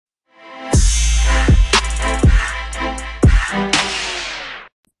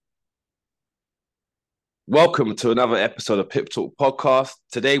Welcome to another episode of Pip Talk Podcast.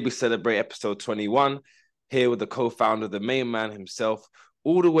 Today we celebrate episode 21 here with the co-founder, the main man himself,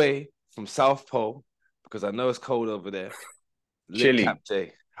 all the way from South Pole, because I know it's cold over there. Lit Cap Chilly,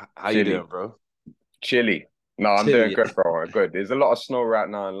 J. How you chilly, doing, bro? chilly. No, I'm doing Chilly. good, bro. Good. There's a lot of snow right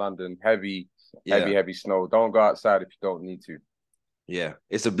now in London. Heavy, heavy, Yeah, heavy snow. Don't go outside if you don't need to. yeah.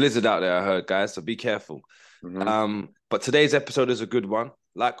 It's a blizzard out there, I heard, guys, so be careful. Hmm. But today's episode is a good one.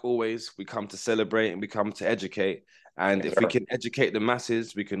 Like always, we come to celebrate and we come to educate. And Yes, if we sir. can educate the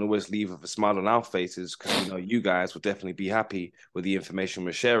masses, we can always leave with a smile on our faces because we know you guys will definitely be happy with the information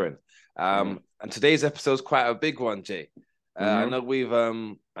we're sharing. Mm. And today's episode is quite a big one, Jay. Hmm. I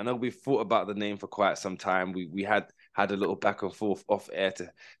know we've thought about the name for quite some time. We had a little back and forth off air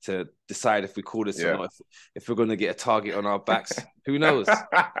to decide if we call this or Yeah. not. If we're going to get a target on our backs, who knows?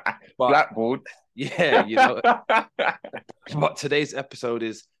 But Blackboard. yeah, but today's episode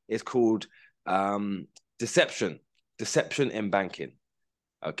is called deception, deception in banking.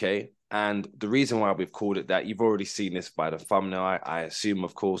 Okay. And the reason why we've called it that, you've already seen this by the thumbnail. I assume,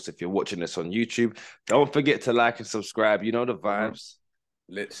 of course, if you're watching this on YouTube, don't forget to like and subscribe. You know the Hmm. vibes.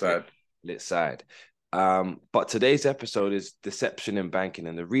 Lit It's lit, side. lit side. But today's episode is deception in banking.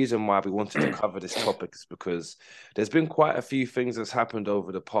 And the reason why we wanted to cover this topic is because there's been quite a few things that's happened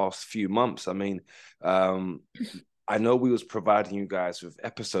over the past few months. I mean, um, I know we was providing you guys with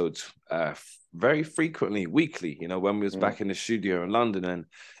episodes very frequently, weekly, when we was Mm. back in the studio in London. And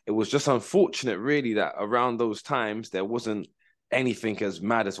it was just unfortunate, really, that around those times there wasn't anything as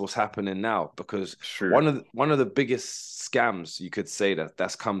mad as what's happening now. Because True. one of the biggest scams you could say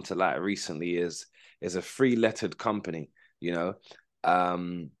that's come to light recently is a three-lettered company, you know.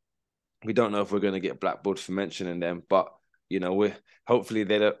 Um, we don't know if we're going to get blackballed for mentioning them, but we're hopefully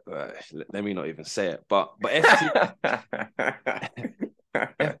they don't. Let me not even say it, but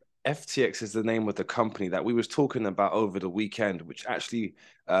FTX is the name of the company that we was talking about over the weekend, which actually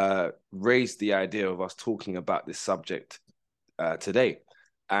raised the idea of us talking about this subject today.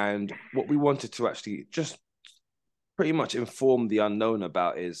 And what we wanted to actually just pretty much inform the unknown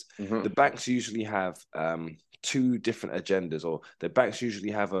about is Hmm. the banks usually have two different agendas, or the banks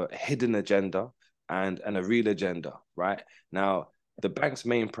usually have a hidden agenda and a real agenda, right? Now, the bank's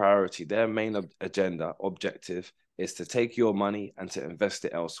main priority, their main agenda, objective, is to take your money and to invest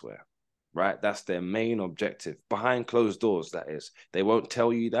it elsewhere, right? That's their main objective. Behind closed doors, that is. They won't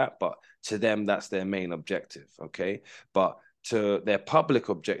tell you that, but to them, that's their main objective, okay? But to their public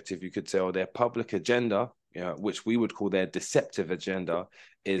objective, you could say, or their public agenda, which we would call their deceptive agenda,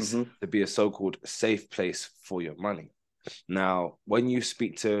 is Hmm. to be a so-called safe place for your money. Now, when you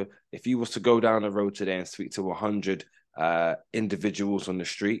speak to, if you was to go down the road today and speak to 100 individuals on the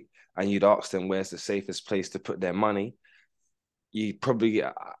street, and you'd ask them where's the safest place to put their money, you probably,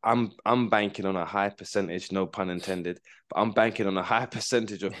 I'm banking on a high percentage, no pun intended, but I'm banking on a high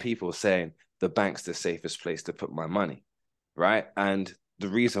percentage of people saying the bank's the safest place to put my money, right? And the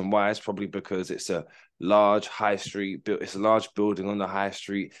reason why is probably because it's a large high street, it's a large building on the high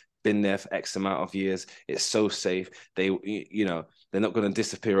street, been there for X amount of years. It's so safe. They're not going to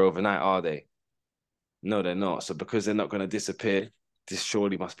disappear overnight, are they? No, they're not. So because they're not going to disappear, this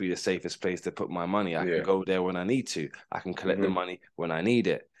surely must be the safest place to put my money. I can Yeah. go there when I need to. I can collect the Hmm. money when I need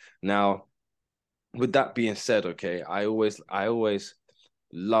it. Now, with that being said, okay, I always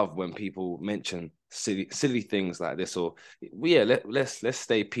love when people mention silly things like this, or yeah, let's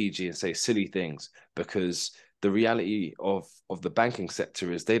stay PG and say silly things, because the reality of the banking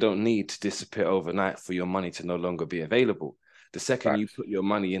sector is they don't need to disappear overnight for your money to no longer be available. The second you Facts. put your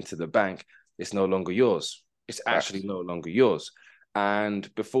money into the bank, it's no longer yours. It's actually Facts. no longer yours.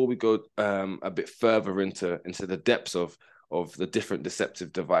 And before we go a bit further into the depths of the different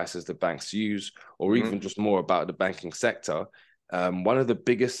deceptive devices the banks use, or Hmm. even just more about the banking sector, one of the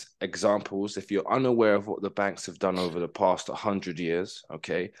biggest examples, if you're unaware of what the banks have done over the past 100 years,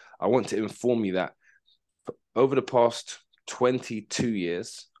 okay, I want to inform you that over the past 22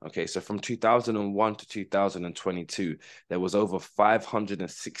 years, okay, so from 2001 to 2022, there was over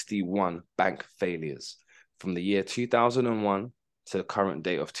 561 bank failures from the year 2001 to the current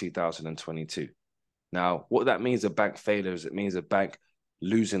date of 2022. Now, what that means, a bank failure, is it means a bank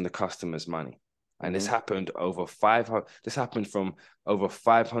losing the customer's money. And Hmm. this happened from over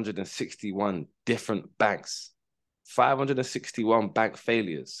 561 different banks. 561 bank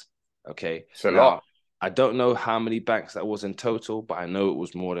failures. Okay. It's a Now, lot. I don't know how many banks that was in total, but I know it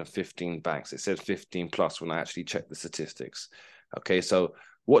was more than 15 banks. It said 15 plus when I actually checked the statistics. Okay. So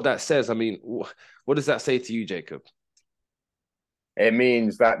what that says, I mean, what does that say to you, Jacob? It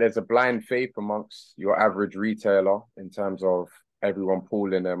means that there's a blind faith amongst your average retailer in terms of everyone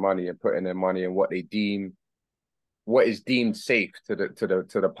pooling their money and putting their money in what they deem what is deemed safe to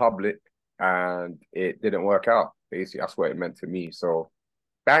the public, and it didn't work out. Basically, that's what it meant to me. So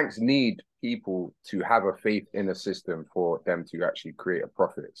banks need people to have a faith in the system for them to actually create a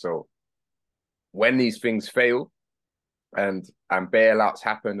profit. So when these things fail and bailouts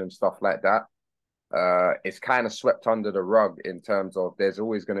happen and stuff like that, it's kind of swept under the rug in terms of there's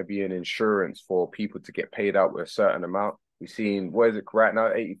always going to be an insurance for people to get paid out with a certain amount. We've seen, what is it right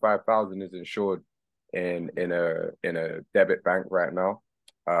now? 85,000 is insured in a debit bank right now.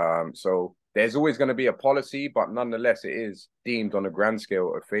 So there's always going to be a policy, but nonetheless, it is deemed on a grand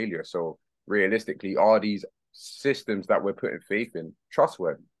scale a failure. So realistically, are these systems that we're putting faith in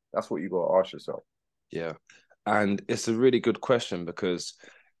trustworthy? That's what you got to ask yourself. Yeah. And it's a really good question because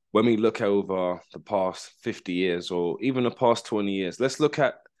when we look over the past 50 years or even the past 20 years, let's look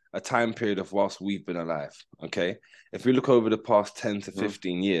at a time period of whilst we've been alive, okay? If we look over the past 10 to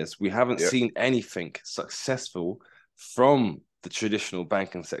 15 years, we haven't seen anything successful from the traditional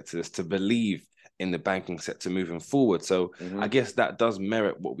banking sectors to believe in the banking sector moving forward. So I guess that does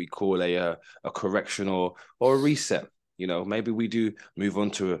merit what we call a correction or a reset. You know, maybe we do move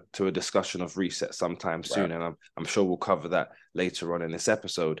on to a discussion of reset sometime soon, and I'm sure we'll cover that later on in this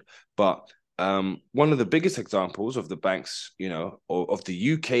episode. But one of the biggest examples of the banks, you know, or of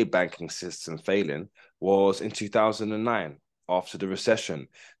the UK banking system failing was in 2009 after the recession.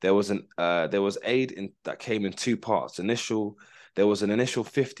 There was aid that came in two parts. There was an initial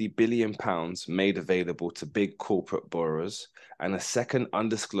 £50 billion made available to big corporate borrowers, and a second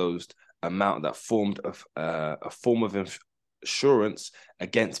undisclosed amount that formed a form of insurance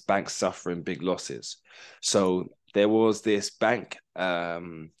against banks suffering big losses. So there was this bank,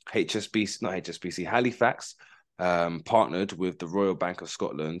 Halifax, partnered with the Royal Bank of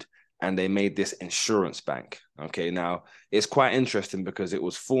Scotland, and they made this insurance bank. Okay, now it's quite interesting because it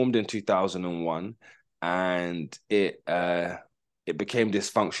was formed in 2001, and it became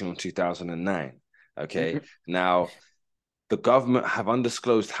dysfunctional in 2009. Okay, now the government have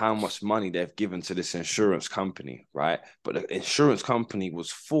undisclosed how much money they've given to this insurance company, right? But the insurance company was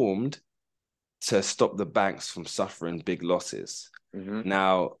formed to stop the banks from suffering big losses.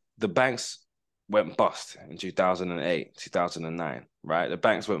 Now, the banks went bust in 2008, 2009, right? The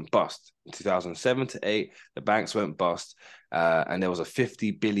banks went bust in 2007 to 8. The banks went bust, and there was a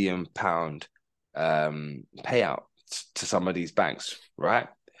 £50 billion payout to some of these banks, right?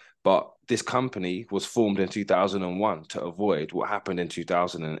 But this company was formed in 2001 to avoid what happened in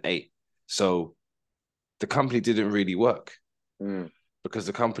 2008. So the company didn't really work because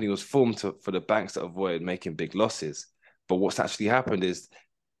the company was formed for the banks to avoid making big losses. But what's actually happened is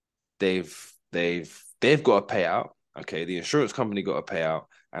they've got a payout. Okay, the insurance company got a payout,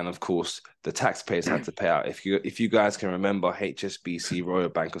 and of course the taxpayers had to pay out. If you guys can remember, HSBC, Royal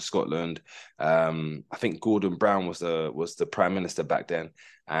Bank of Scotland, I think Gordon Brown was the Prime Minister back then,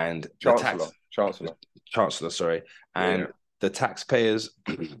 and Chancellor, sorry, and the taxpayers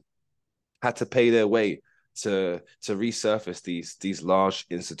had to pay their way to resurface these large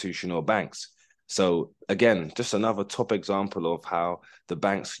institutional banks. So again, just another top example of how the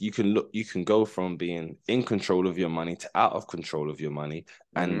banks, you can go from being in control of your money to out of control of your money.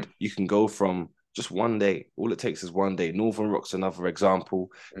 And you can go from just one day. All it takes is one day. Northern Rock's another example.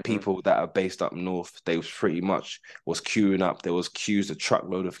 People that are based up north, they was pretty much was queuing up. There was queues, a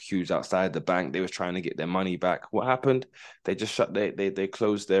truckload of queues outside the bank. They was trying to get their money back. What happened? They just they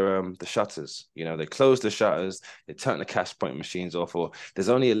closed their the shutters. You know, they closed the shutters. They turned the cash point machines off. Or there's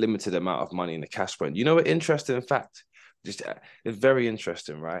only a limited amount of money in the cash point. You know, an interesting fact. Just it's very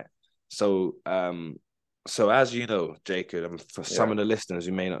interesting, right? So as you know, Jacob, and for some of the listeners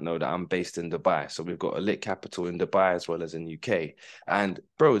who may not know that I'm based in Dubai. So we've got a lit capital in Dubai as well as in UK. And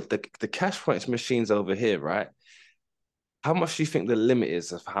bro, the cash points machines over here, right? How much do you think the limit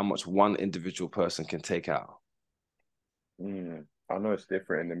is of how much one individual person can take out? I know it's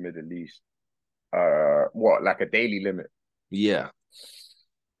different in the Middle East. What, like a daily limit? Yeah.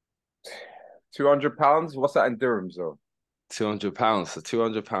 £200? What's that in dirhams though? £200. So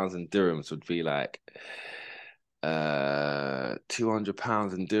 £200 in dirhams would be like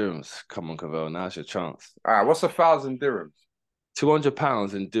 £200 in dirhams. Come on, Cavell, now's your chance. All right, what's 1,000 dirhams?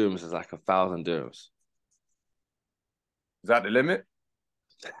 £200 in dirhams is like 1,000 dirhams. Is that the limit?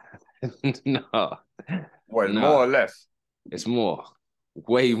 No. What, No. more or less? It's more.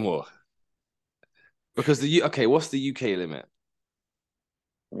 Way more. Because what's the UK limit?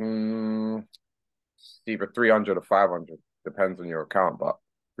 Either 300 or 500. Depends on your account, but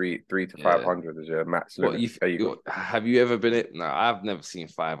three to 500 is your max limit. There you go. Have you ever been it? No, I've never seen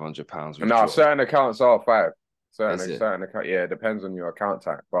 £500. No, certain accounts are 5. Certain account, yeah, it depends on your account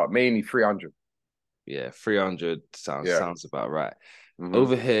type, but mainly 300. Yeah, 300 Yeah. sounds about right. Mm-hmm.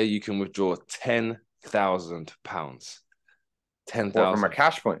 Over here, you can withdraw £10,000. What, from a 10,000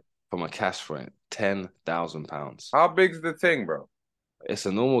 cash point? from a cash point. £10,000. How big's the thing, bro? It's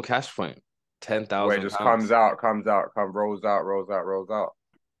a normal cash point. ten Where it thousand just comes pounds. out, rolls out, rolls out, rolls out.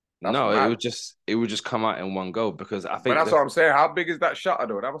 That's No, it mad. would just come out in one go because I But think that's the what I'm saying. How big is that shutter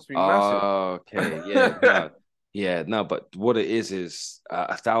though? That must be massive. okay, yeah, no, yeah, no, but what it is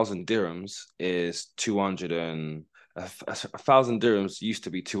 1,000 dirhams is 200 and a thousand dirhams used to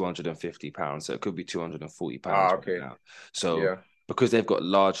be £250, so it could be £240 Ah, right okay. now. So Yeah. because they've got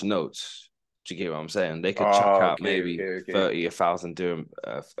large notes, do you get what I'm saying? They could chuck Ah, out okay, maybe okay, okay. 30,000 dirham,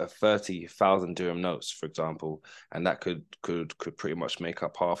 30,000 dirham notes, for example, and that could pretty much make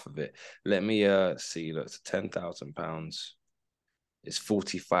up half of it. Let me see. Look, £10,000 is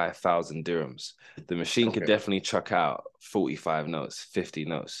 45,000 dirhams. The machine could Okay. definitely chuck out 45 notes, 50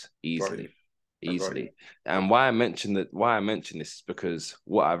 notes Got you. easily, I got you. easily. And why I mentioned this is because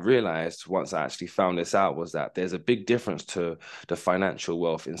what I realized once I actually found this out was that there's a big difference to the financial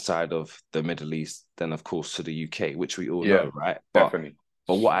wealth inside of the Middle East than, of course, to the UK, which we all Yeah, know, right? definitely.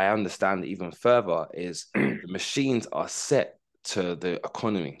 But what I understand even further is the machines are set to the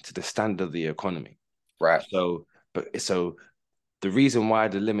economy, to the standard of the economy. Right. So the reason why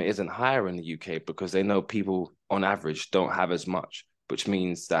the limit isn't higher in the UK because they know people on average don't have as much, which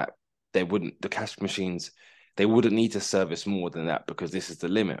means that the cash machines, they wouldn't need to service more than that because this is the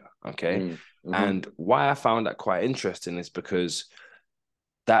limit. Okay. Mm-hmm. And why I found that quite interesting is because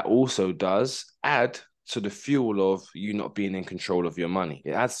that also does add to the fuel of you not being in control of your money.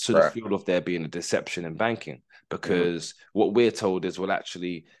 It adds to the Right. fuel of there being a deception in banking Mm-hmm. because what we're told is, well,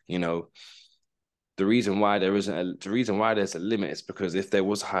 actually, the reason why there's a limit is because if there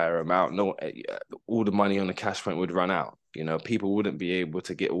was a higher amount, no, all the money on the cash point would run out. People wouldn't be able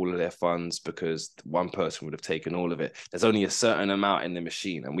to get all of their funds because one person would have taken all of it. There's only a certain amount in the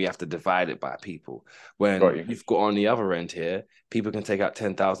machine, and we have to divide it by people. Got When you. you've got on the other end here, people can take out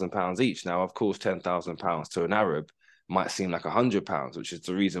 £10,000 each. Now, of course, £10,000 to an Arab might seem like £100, which is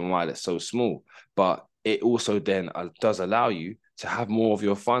the reason why it's so small. But it also then does allow you to have more of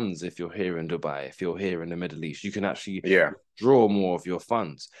your funds if you're here in Dubai, if you're here in the Middle East. You can actually draw more of your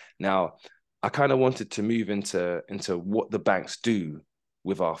funds. Now, I kind of wanted to move into what the banks do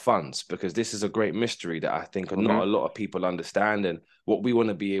with our funds because this is a great mystery that I think not a lot of people understand, and what we want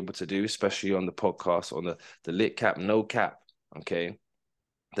to be able to do, especially on the podcast, on the lit cap, no cap, okay?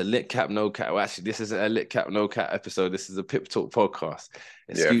 The lit cap, no cap. Well, actually, this isn't a lit cap, no cap episode. This is a Pip Talk podcast.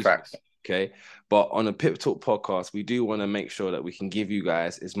 Yeah, Excuse me. facts. Okay. But on a Pip Talk podcast, we do want to make sure that we can give you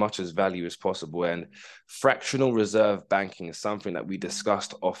guys as much as value as possible. And fractional reserve banking is something that we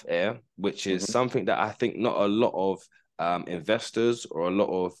discussed off air, which is something that I think not a lot of investors or a lot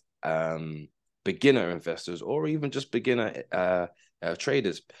of beginner investors or even just beginner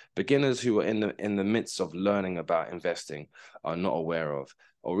traders, beginners who are in the midst of learning about investing are not aware of,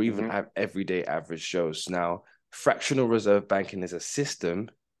 or even everyday average Joes. Now, fractional reserve banking is a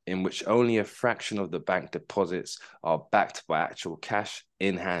system in which only a fraction of the bank deposits are backed by actual cash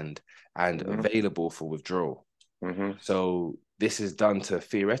in hand and available for withdrawal. So this is done to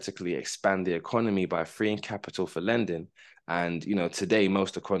theoretically expand the economy by freeing capital for lending. And, today,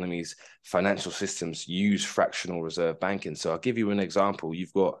 most economies, financial systems use fractional reserve banking. So I'll give you an example.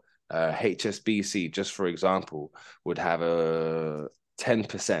 You've got HSBC, just for example, would have a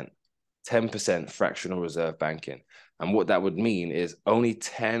 10% fractional reserve banking. And what that would mean is only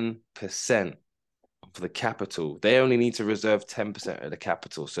 10% of the capital. They only need to reserve 10% of the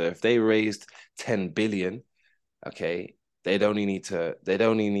capital. So if they raised 10 billion, okay, they'd only need to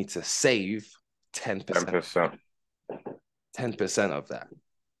save 10%. 10% of that.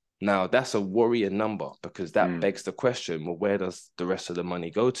 Now that's a worrying number because that begs the question, well, where does the rest of the money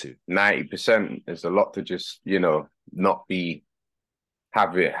go to? 90% is a lot to just, not be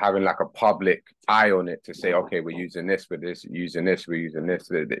having like a public eye on it to say, okay, we're using this for this, using this, we're using this.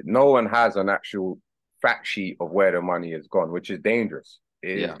 No one has an actual fact sheet of where the money has gone, which is dangerous.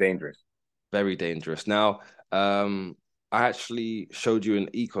 It is dangerous. Very dangerous. Now, I actually showed you an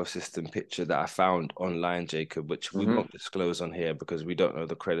ecosystem picture that I found online, Jacob, which we won't disclose on here because we don't know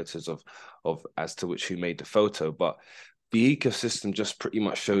the creditors of as to which who made the photo. But the ecosystem just pretty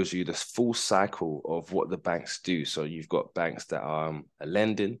much shows you this full cycle of what the banks do. So you've got banks that are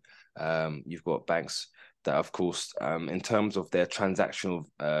lending. You've got banks that, of course, in terms of their transactional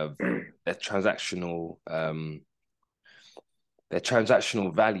their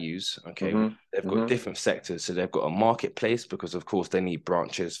transactional values, okay, they've got different sectors. So they've got a marketplace because, of course, they need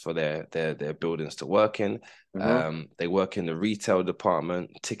branches for their buildings to work in. They work in the retail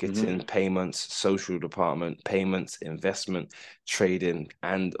department, ticketing, payments, social department, payments, investment, trading,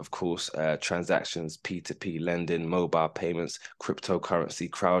 and of course, transactions, P2P lending, mobile payments, cryptocurrency,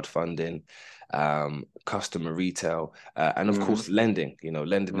 crowdfunding, customer retail, and of course, lending. You know,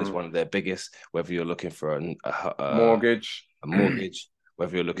 lending is one of their biggest, whether you're looking for mortgage,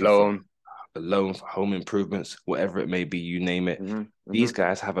 whether you're looking loan. for a loan for home improvements, whatever it may be, you name it. These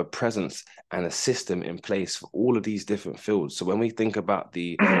guys have a presence and a system in place for all of these different fields. So when we think about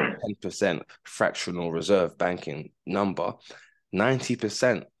the 10% fractional reserve banking number,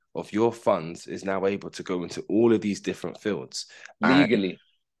 90% of your funds is now able to go into all of these different fields.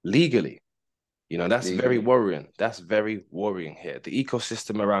 Legally. You know, that's very worrying. That's very worrying here. The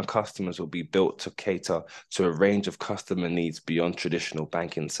ecosystem around customers will be built to cater to a range of customer needs beyond traditional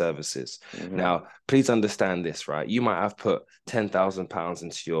banking services. Now, please understand this, right? You might have put £10,000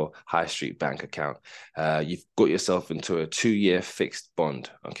 into your high street bank account. You've got yourself into a 2-year fixed bond,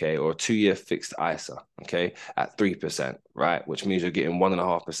 okay, or a 2-year fixed ISA, okay, at 3%, right? Which means you're getting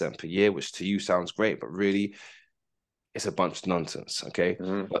 1.5% per year, which to you sounds great, but really, it's a bunch of nonsense, okay?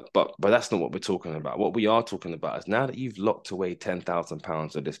 But that's not what we're talking about. What we are talking about is now that you've locked away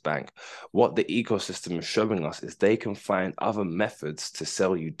 £10,000 of this bank, what the ecosystem is showing us is they can find other methods to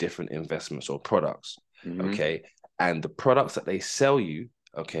sell you different investments or products, okay? And the products that they sell you,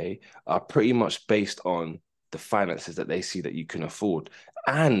 okay, are pretty much based on the finances that they see that you can afford.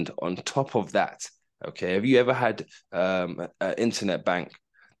 And on top of that, okay, have you ever had an internet bank?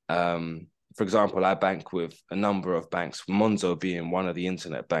 For example, I bank with a number of banks, Monzo being one of the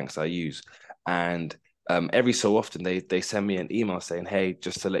internet banks I use. And every so often they send me an email saying, hey,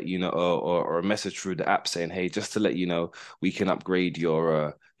 just to let you know, or a message through the app saying, hey, just to let you know, we can upgrade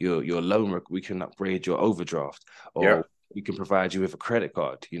your loan, we can upgrade your overdraft, or we can provide you with a credit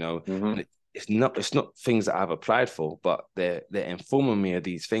card, you know. And it's not things that I've applied for, but they're informing me of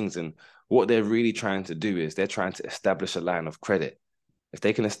these things. And what they're really trying to do is they're trying to establish a line of credit. If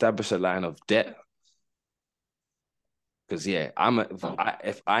they can establish a line of debt, because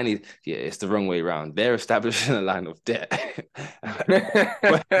if I need, it's the wrong way around. They're establishing a line of debt.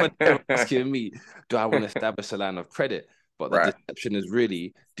 But they're asking me, do I want to establish a line of credit? But the deception is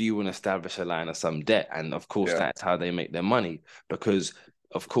really, do you want to establish a line of some debt? And of course, that's how they make their money. Because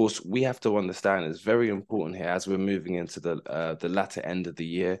of course, we have to understand it's very important here as we're moving into the latter end of the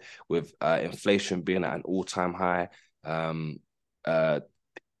year with inflation being at an all-time high.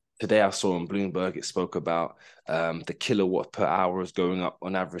 Today I saw on Bloomberg, it spoke about the kilowatt per hour is going up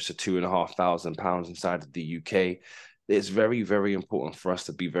on average to £2,500 inside of the UK. It's very, very important for us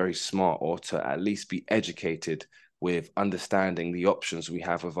to be very smart, or to at least be educated with understanding the options we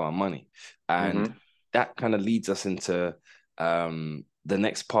have with our money. And that kind of leads us into the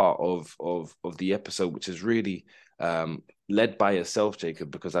next part of the episode, which is really led by yourself, Jacob,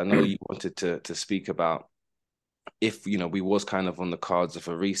 because I know you wanted to speak about if, you know, we was kind of on the cards of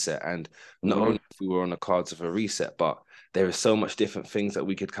a reset, and not only if we were on the cards of a reset, but there is so much different things that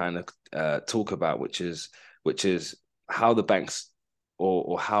we could kind of talk about, which is how the banks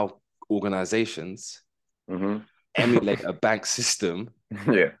or how organizations emulate a bank system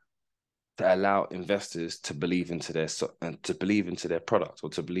to allow investors to believe into their product, or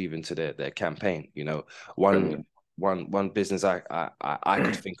to believe into their campaign. You know, one business I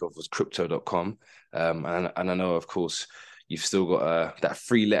could think of was Crypto.com. And I know, of course, you've still got that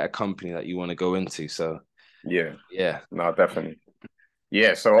 3-letter company that you want to go into. So no, definitely.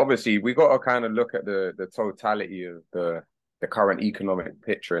 So obviously we got to kind of look at the totality of the current economic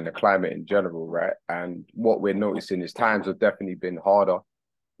picture and the climate in general, right? And what we're noticing is times have definitely been harder.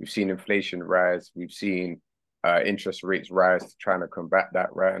 We've seen inflation rise. We've seen interest rates rise, trying to combat that,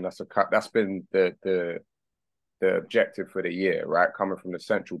 right? And that's been the objective for the year, right? Coming from the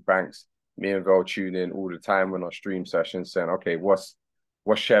central banks. Me and Vel tune in all the time on our stream sessions saying, okay, what's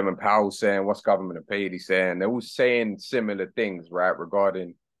Chairman Powell saying? What's Governor Paley saying? They're all saying similar things, right?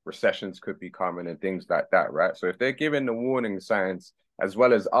 Regarding recessions could be coming and things like that, right? So if they're giving the warning signs, as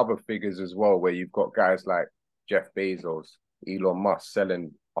well as other figures as well, where you've got guys like Jeff Bezos, Elon Musk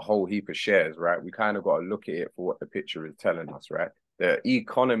selling a whole heap of shares, right? We kind of got to look at it for what the picture is telling us, right? The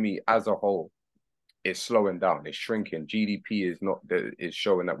economy as a whole is slowing down, it's shrinking. GDP is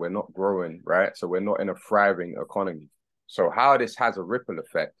showing that we're not growing, right? So we're not in a thriving economy. So how this has a ripple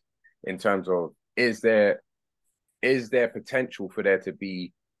effect in terms of, is there potential for there to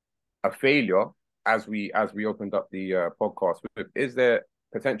be a failure, as we opened up the podcast with, is there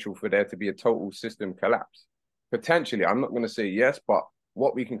potential for there to be a total system collapse? Potentially, I'm not going to say yes, but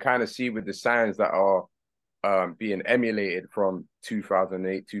what we can kind of see with the signs that are being emulated from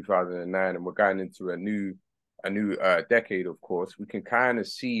 2008, 2009, and we're going into a new decade, of course, we can kind of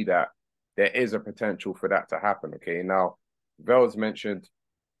see that there is a potential for that to happen. Okay, now Vel's mentioned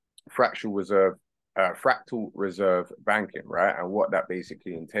fractal reserve banking, right? And what that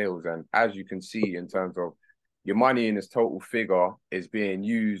basically entails. And as you can see, in terms of your money in its total figure is being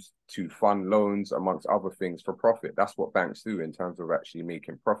used to fund loans, amongst other things, for profit. That's what banks do in terms of actually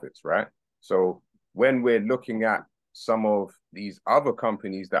making profits, right? So when we're looking at some of these other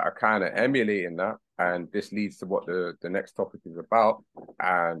companies that are kind of emulating that, and this leads to what the next topic is about,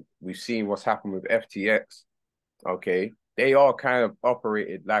 and we've seen what's happened with FTX, okay, they are kind of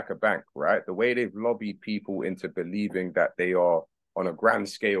operated like a bank, right? The way they've lobbied people into believing that they are on a grand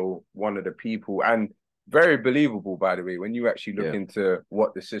scale one of the people, and very believable, by the way, when you actually look into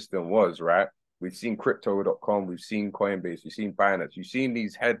what the system was, right? We've seen crypto.com, we've seen Coinbase, we've seen Binance, you've seen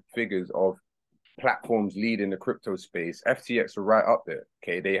these head figures of platforms leading the crypto space. FTX are right up there.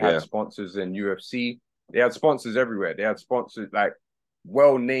 Okay, they had sponsors in UFC, they had sponsors everywhere. They had sponsors like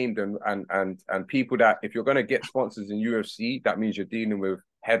well named and people that, if you're gonna get sponsors in UFC, that means you're dealing with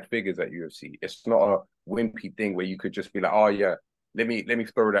head figures at UFC. It's not a wimpy thing where you could just be like, oh yeah, let me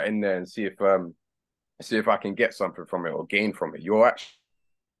throw that in there and see if I can get something from it or gain from it. You're actually,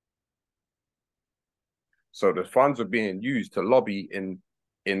 so the funds are being used to lobby in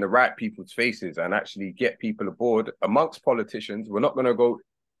the right people's faces and actually get people aboard amongst politicians. We're not going to go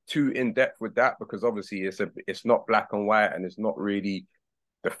too in depth with that because obviously it's not black and white, and it's not really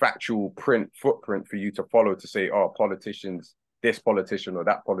the factual footprint for you to follow to say, oh, politicians, this politician or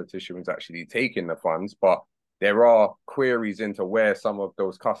that politician is actually taking the funds. But there are queries into where some of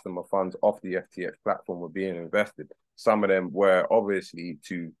those customer funds off the FTX platform were being invested. Some of them were obviously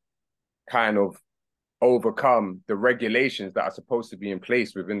to kind of overcome the regulations that are supposed to be in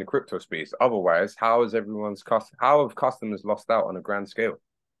place within the crypto space. Otherwise, how have customers lost out on a grand scale?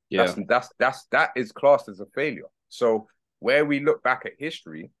 Yeah, that is classed as a failure. So where we look back at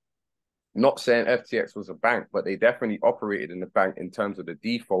history, not saying FTX was a bank, but they definitely operated in the bank in terms of the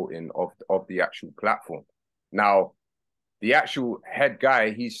defaulting of the actual platform. Now, the actual head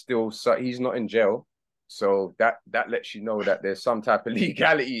guy, he's not in jail. So that lets you know that there's some type of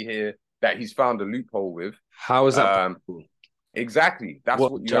legality here that he's found a loophole with. how is that possible? Exactly. That's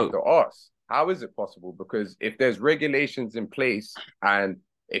what you have to ask. How is it possible? Because if there's regulations in place, and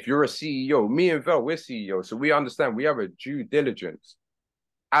if you're a CEO, me and Vel, we're CEO, so we understand we have a due diligence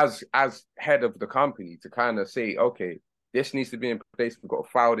as head of the company to kind of say, okay, this needs to be in place. We've got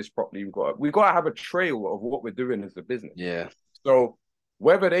to file this properly. We've got to have a trail of what we're doing as a business. Yeah. So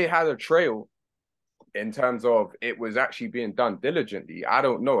whether they had a trail in terms of it was actually being done diligently, I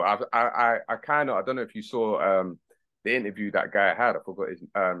don't know. I don't know if you saw the interview that guy had. I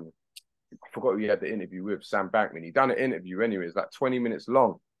forgot who he had the interview with, Sam Bankman. He done an interview anyway, it's like 20 minutes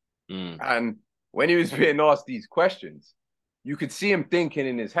long. And when he was being asked these questions, you could see him thinking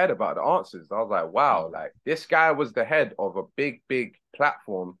in his head about the answers. I was like, wow, like this guy was the head of a big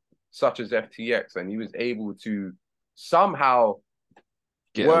platform such as FTX, and he was able to somehow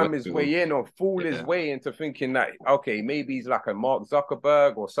worm his way in or fool his way into thinking that, okay, maybe he's like a Mark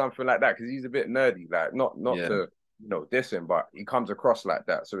Zuckerberg or something like that, because he's a bit nerdy, like not to diss him, but he comes across like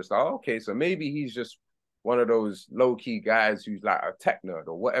that. So it's like, oh, okay, so maybe he's just one of those low-key guys who's like a tech nerd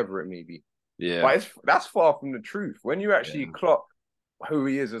or whatever it may be. Yeah. But that's far from the truth. When you actually clock who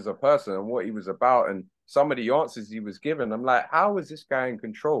he is as a person and what he was about and some of the answers he was given, I'm like, how is this guy in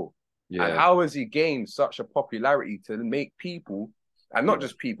control? Yeah. And how has he gained such a popularity to make people, and not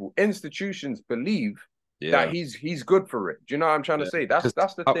just people, institutions believe that he's good for it? Do you know what I'm trying to say? That's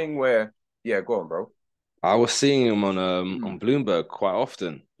the thing where, go on, bro. I was seeing him on Bloomberg quite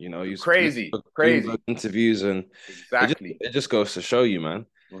often. You know, he's crazy interviews, and exactly. It just goes to show you, man.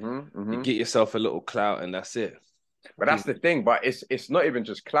 You get yourself a little clout, and that's it. But that's the thing. But it's not even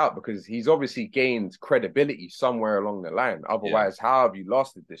just clout, because he's obviously gained credibility somewhere along the line. Otherwise, how have you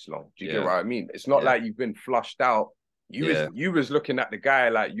lasted this long? Do you get what I mean? It's not like you've been flushed out. You was looking at the guy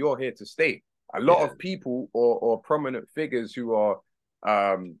like, you're here to stay. A lot of people or prominent figures who are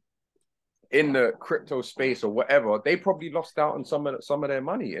in the crypto space or whatever, they probably lost out on some of their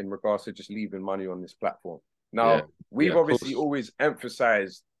money in regards to just leaving money on this platform. Now, we've obviously always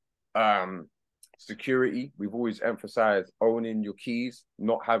emphasized security. We've always emphasized owning your keys,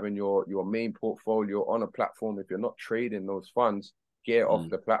 not having your main portfolio on a platform. If you're not trading those funds, get off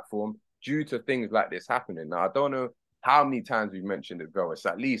the platform due to things like this happening. Now, I don't know how many times we've mentioned it, Bill. It's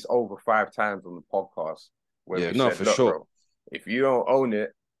at least over 5 times on the podcast where we said, look, bro, if you don't own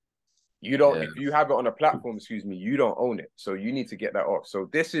it, You don't, Yeah. if you have it on a platform, excuse me, you don't own it. So you need to get that off. So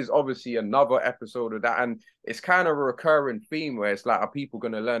this is obviously another episode of that. And it's kind of a recurring theme where it's like, are people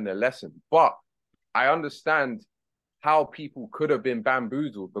going to learn their lesson? But I understand how people could have been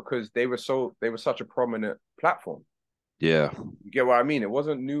bamboozled because they were such a prominent platform. Yeah. You get what I mean? It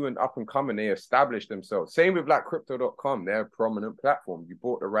wasn't new and up and coming. They established themselves. Same with like crypto.com. They're a prominent platform. You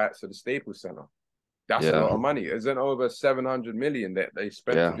bought the rights to the Staples Center. That's a Yeah. lot of money. Isn't over 700 million that they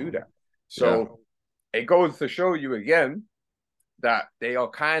spent to do that. So it goes to show you again that they are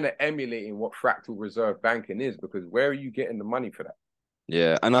kind of emulating what fractal reserve banking is, because where are you getting the money for that?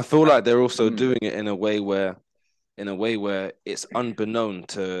 Yeah. And I feel like they're also doing it in a way where it's unbeknown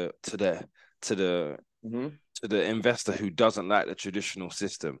to the investor who doesn't like the traditional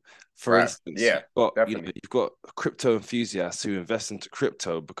system. For instance, you've got crypto enthusiasts who invest into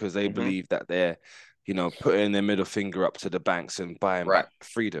crypto because they believe that they're, putting their middle finger up to the banks and buying back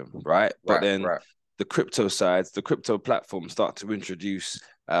freedom, right? But then the crypto sides, the crypto platforms start to introduce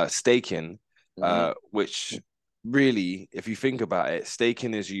staking, which really, if you think about it,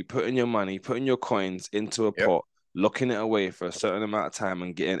 staking is you putting your money, putting your coins into a pot, locking it away for a certain amount of time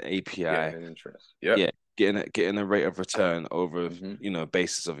and getting API. Getting interest. Getting a rate of return over,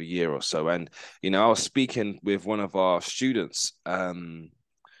 basis of a year or so. And, I was speaking with one of our students, one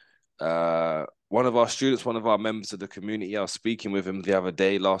of our members of the community. I was speaking with him the other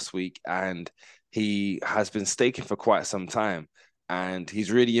day, last week, and he has been staking for quite some time. And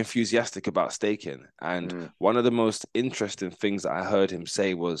he's really enthusiastic about staking. And one of the most interesting things that I heard him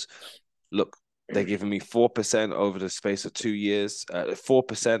say was, look, they're giving me 4% over the space of 2 years.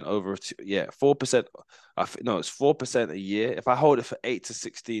 4% over 4%. No, it's 4% a year. If I hold it for 8 to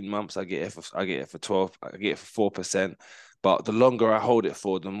 16 months, I get it for 12. I get it for 4%. But the longer I hold it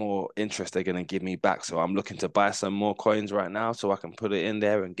for, the more interest they're going to give me back. So I'm looking to buy some more coins right now so I can put it in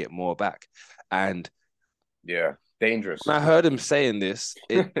there and get more back. And dangerous. When I heard him saying this,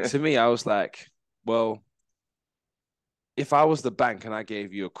 to me, I was like, well, if I was the bank and I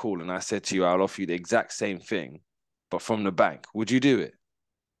gave you a call and I said to you, I'll offer you the exact same thing, but from the bank, would you do it?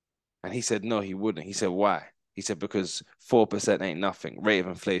 And he said, no, he wouldn't. He said, why? He said, because 4% ain't nothing. Rate of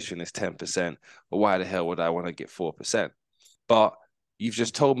inflation is 10%. But why the hell would I want to get 4%? But you've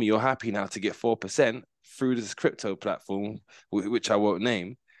just told me you're happy now to get 4% through this crypto platform, which I won't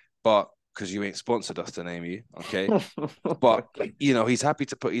name, but because you ain't sponsored us to name you, okay? But, he's happy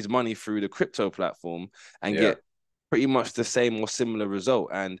to put his money through the crypto platform and get pretty much the same or similar result.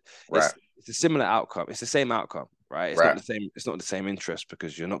 And it's a similar outcome. It's the same outcome, right? It's not the same. It's not the same interest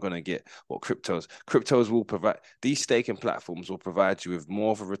because you're not going to get what cryptos will provide. These staking platforms will provide you with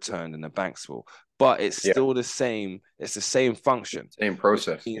more of a return than the banks will, but it's still the same. It's the same function, same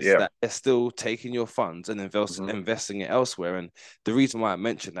process. That they're still taking your funds and investing it elsewhere. And the reason why I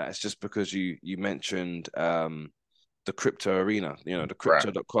mentioned that is just because you mentioned the crypto arena. The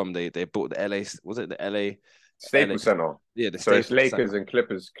crypto.com. They bought the LA. Was it the LA? Staples Center. Yeah, so it's Lakers and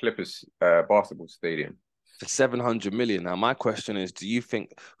Clippers basketball stadium for 700 million. Now, my question is: do you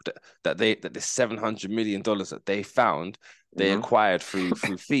think that this $700 million that they found, they acquired through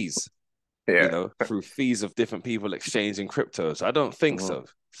fees? Through fees of different people exchanging cryptos. I don't think so.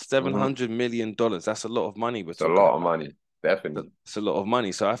 $700 million. That's a lot of money. It's a lot of money. Definitely, it's a lot of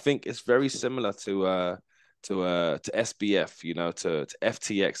money. So I think it's very similar to SBF. To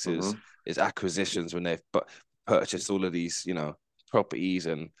FTX's is acquisitions when they've purchased all of these, properties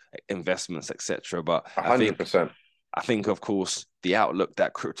and investments, etc. But 100%. I think, of course, the outlook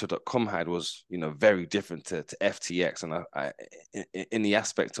that Crypto.com had was, very different to FTX, and I in the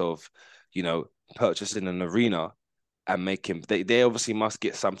aspect of, purchasing an arena and making they obviously must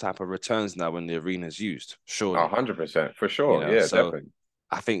get some type of returns now when the arena is used. Sure, 100% for sure. Definitely.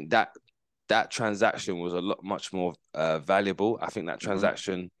 I think that transaction was much more valuable. I think that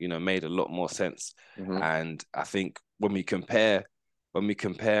transaction, made a lot more sense. And I think when we compare,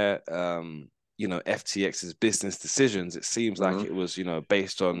 FTX's business decisions, it seems like it was,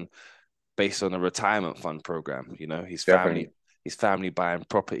 based on a retirement fund program. His family buying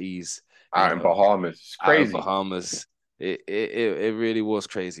properties out in Bahamas. It's crazy. Out in Bahamas. It really was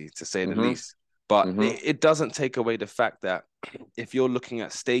crazy, to say the least. But it doesn't take away the fact that if you're looking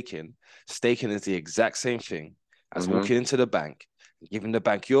at staking is the exact same thing as walking into the bank, giving the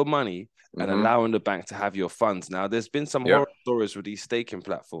bank your money and allowing the bank to have your funds. Now, there's been some horror stories with these staking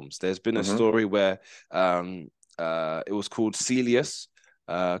platforms. There's been a story where it was called Celius.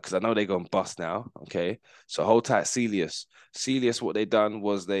 because I know they're gone bust now. Okay, so hold tight, Celius. Celius, what they done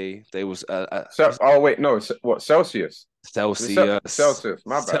was they was So, oh wait, no, what Celsius? Celsius, Celsius,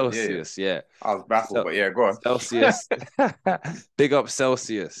 my bad. Yeah, yeah. Celsius, yeah. I was baffled, So, but yeah, go on. Celsius, big up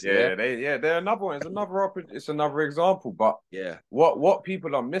Celsius, yeah, They're another one. It's another example. But yeah, what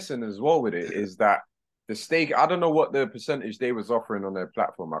people are missing as well with it is that the stake. I don't know what the percentage they was offering on their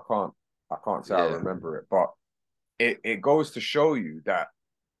platform. I can't say I yeah, remember it, but it goes to show you that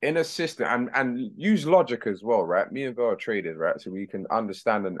in a system and use logic as well, right? Me and Vel are traders, right? So we can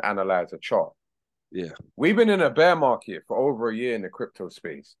understand and analyze a chart. yeah, We've been in a bear market for over a year in the crypto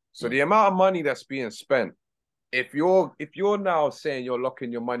space. So the amount of money that's being spent, if you're now saying you're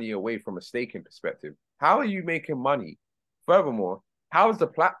locking your money away from a staking perspective, how are you making money? Furthermore, how is the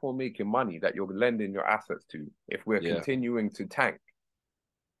platform making money that you're lending your assets to if we're yeah, continuing to tank?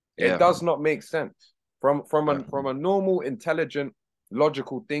 It yeah, does not make sense from yeah, a normal, intelligent,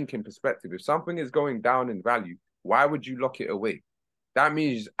 logical thinking perspective. If something is going down in value, why would you lock it away? That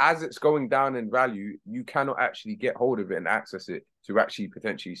means as it's going down in value, you cannot actually get hold of it and access it to actually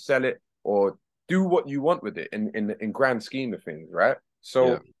potentially sell it or do what you want with it in grand scheme of things, right? yeah,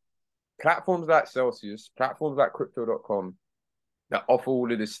 So platforms like Celsius, platforms like crypto.com that offer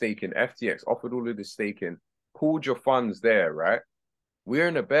all of this staking, FTX offered all of this staking, pooled your funds there, right? We're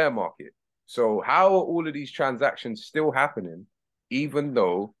in a bear market. So how are all of these transactions still happening, even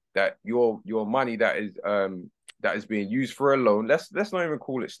though that your money that is being used for a loan, let's not even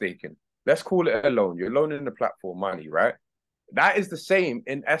call it staking. Let's call it a loan. You're loaning the platform money, right? That is the same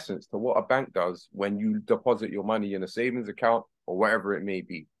in essence to what a bank does when you deposit your money in a savings account or whatever it may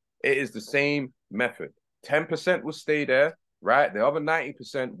be. It is the same method. 10% will stay there, right? The other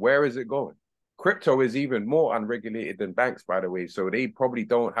 90%, where is it going? Crypto is even more unregulated than banks, by the way. So they probably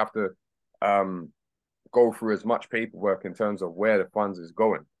don't have to go through as much paperwork in terms of where the funds is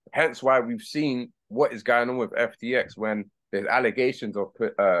going. Hence why we've seen what is going on with FTX when there's allegations of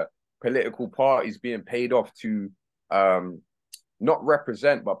political parties being paid off to not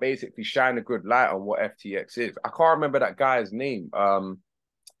represent, but basically shine a good light on what FTX is. I can't remember that guy's name.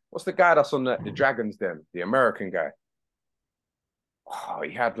 What's the guy that's on the Dragons Den? The American guy. Oh,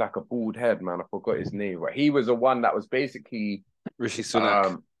 he had like a bald head, man. I forgot his name. But he was the one that was basically Rishi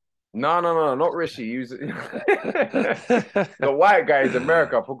Sunak. No, not Rishi. He was the white guy is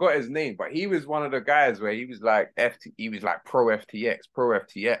America. I forgot his name, but he was one of the guys where he was like he was like pro FTX.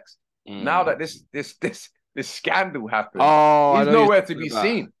 Now that this scandal happened, Oh, I he's know you're nowhere to talking be about.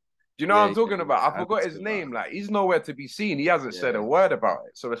 seen. Do you know what Yeah, I'm talking about? I I know forgot you're his talking name. about. Like he's nowhere to be seen. He hasn't said a Yeah, word about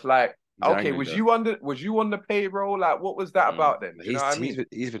it. So it's like, he's okay, angry though. was you on the payroll? Like, what was that about then? Do you know what I mean?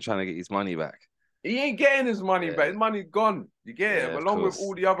 He's been trying to get his money back. He ain't getting his money back. Yeah, His money's gone. You get it? yeah, of Along with course.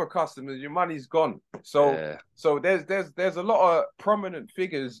 all the other customers, your money's gone. So Yeah, so there's a lot of prominent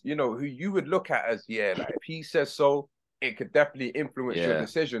figures, who you would look at as, yeah, like if he says so, it could definitely influence your yeah,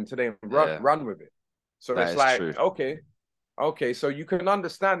 decision to then run yeah. run with it. So That it's is like, true. okay, so you can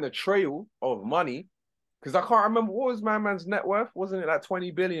understand the trail of money. Because I can't remember what was my man's net worth. Wasn't it like 20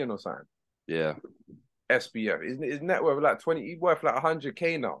 billion or something? Yeah. SBF. His net worth like 20, he's worth like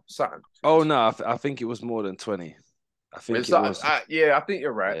 100K now, something. Oh no, I think it was more than 20. I think It's it was. yeah, I think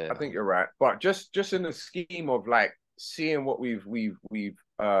you're right. Yeah, I think you're right. But just in the scheme of like seeing what we've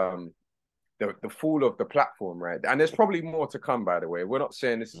the fall of the platform, right? And there's probably more to come, by the way. We're not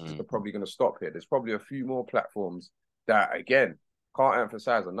saying this is probably going to stop here. There's probably a few more platforms that, again, can't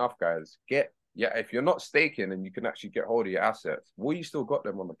emphasize enough, guys. If you're not staking and you can actually get hold of your assets, what you still got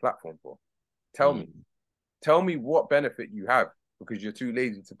them on the platform for? Tell me. Tell me what benefit you have because you're too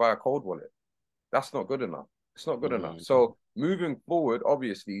lazy to buy a cold wallet. That's not good enough. It's not good enough. So moving forward,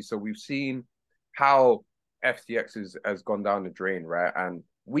 obviously, so we've seen how FTX has gone down the drain, right? And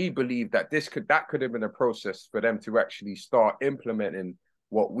we believe that that could have been a process for them to actually start implementing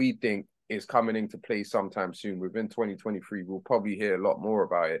what we think is coming into play sometime soon. Within 2023, we'll probably hear a lot more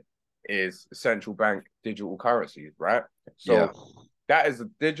about it, is central bank digital currencies, right? So that is a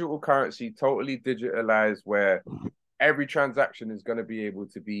digital currency, totally digitalized, where every transaction is going to be able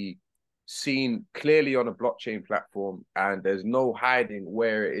to be seen clearly on a blockchain platform, and there's no hiding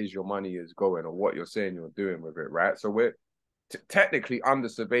where it is your money is going or what you're saying you're doing with it, right? So we're technically under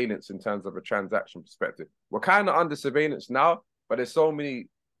surveillance in terms of a transaction perspective. We're kind of under surveillance now, but there's so many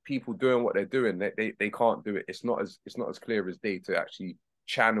people doing what they're doing that they can't do it. It's not as clear as day to actually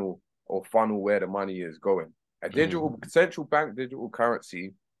channel or funnel where the money is going. A digital central bank digital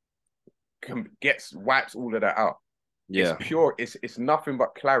currency wipes all of that out. Yeah. It's pure. It's nothing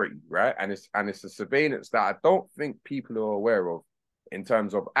but clarity, right? And it's a surveillance that I don't think people are aware of in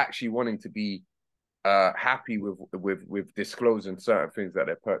terms of actually wanting to be happy with disclosing certain things that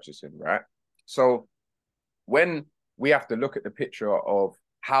they're purchasing, right? So when we have to look at the picture of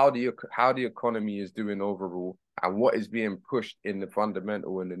how the economy is doing overall and what is being pushed in the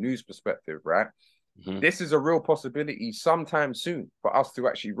fundamental and the news perspective, right? This is a real possibility sometime soon for us to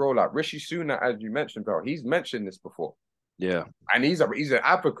actually roll out. Rishi Sunak, as you mentioned, bro, he's mentioned this before. Yeah. And he's an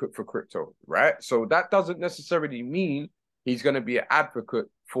advocate for crypto, right? So that doesn't necessarily mean he's going to be an advocate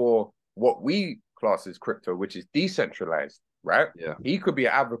for what we class as crypto, which is decentralized, right? Yeah. He could be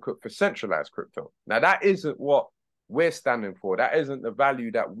an advocate for centralized crypto. Now, that isn't what we're standing for. That isn't the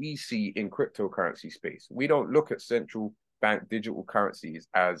value that we see in cryptocurrency space. We don't look at central bank digital currencies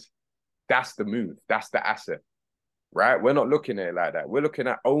as that's the move, that's the asset, right? We're not looking at it like that. We're looking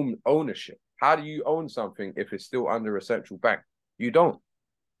at ownership. How do you own something if it's still under a central bank? You don't.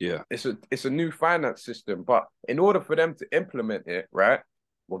 Yeah. It's a new finance system, but in order for them to implement it, right,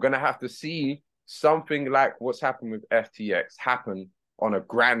 we're gonna have to see something like what's happened with FTX happen on a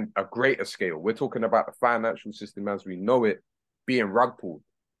greater scale. We're talking about the financial system as we know it being rug pulled,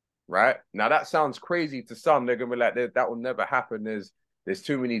 right? Now that sounds crazy to some. They're gonna be like, that will never happen. There's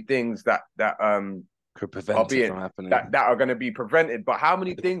too many things that could prevent it from happening. That are going to be prevented. But how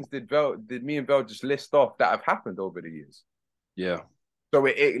many things did me and Vel just list off that have happened over the years? Yeah. So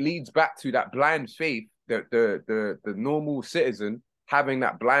it leads back to that blind faith, that the normal citizen having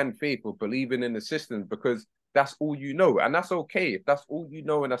that blind faith of believing in the system because that's all you know. And that's okay. If that's all you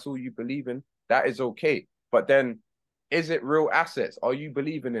know and that's all you believe in, that is okay. But then is it real assets? Are you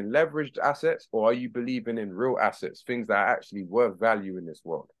believing in leveraged assets or are you believing in real assets, things that are actually worth value in this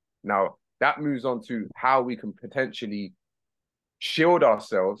world? Now, that moves on to how we can potentially shield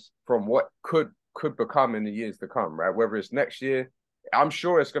ourselves from what could become in the years to come, right? Whether it's next year, I'm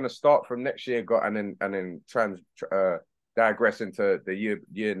sure it's going to start from next year, and then digress into the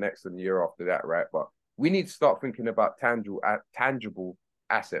year next and the year after that, right? But we need to start thinking about tangible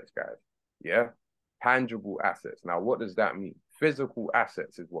assets, guys. Yeah, tangible assets. Now, what does that mean? Physical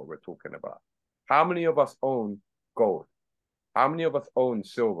assets is what we're talking about. How many of us own gold? How many of us own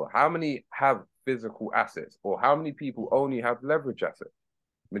silver? How many have physical assets? Or how many people only have leverage assets?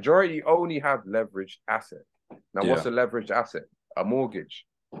 Majority only have leveraged assets. Now, what's a leveraged asset? A mortgage.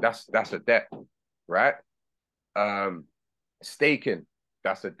 That's a debt, right? Staking,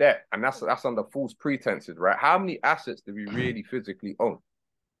 that's a debt. And that's under false pretenses, right? How many assets do we really physically own?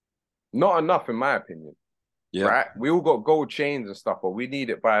 Not enough, in my opinion. Yeah. Right? We all got gold chains and stuff, but we need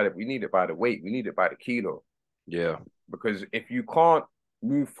it by the weight. We need it by the kilo. Yeah. Because if you can't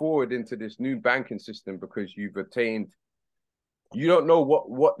move forward into this new banking system because you've attained, you don't know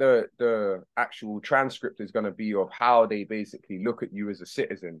what the actual transcript is going to be of how they basically look at you as a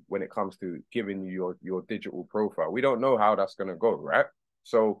citizen when it comes to giving you your digital profile. We don't know how that's going to go, right?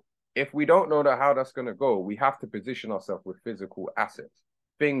 So if we don't know how that's going to go, we have to position ourselves with physical assets,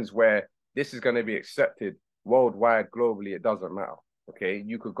 things where this is going to be accepted worldwide, globally. It doesn't matter. Okay,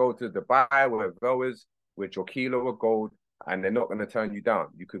 you could go to Dubai where Vel is with your kilo of gold, and they're not going to turn you down.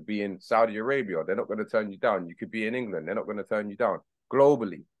 You could be in Saudi Arabia, they're not going to turn you down. You could be in England, they're not going to turn you down.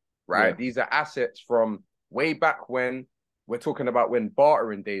 Globally, right? Yeah. These are assets from way back when. We're talking about when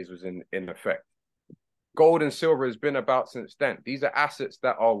bartering days was in effect. Gold and silver has been about since then. These are assets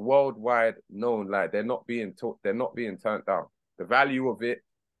that are worldwide known. Like they're not being turned down. The value of it,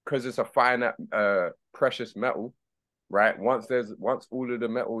 because it's a finite, precious metal, right? Once all of the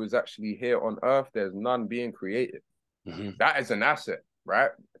metal is actually here on Earth, there's none being created. Mm-hmm. That is an asset, right?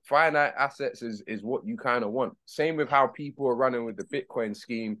 Finite assets is what you kind of want. Same with how people are running with the Bitcoin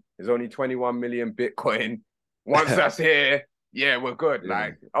scheme. There's only 21 million Bitcoin. Once that's here, yeah, we're good. Yeah.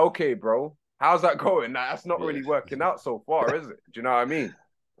 Like, okay, bro, how's that going? Like, that's not really working out so far, is it? Do you know what I mean?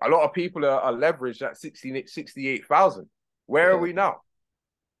 A lot of people are leveraged at 68,000. Where are we now?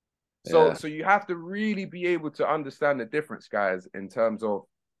 So you have to really be able to understand the difference, guys, in terms of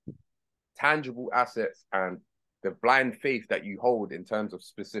tangible assets and the blind faith that you hold in terms of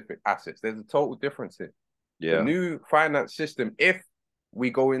specific assets. There's a total difference here. Yeah. The new finance system, if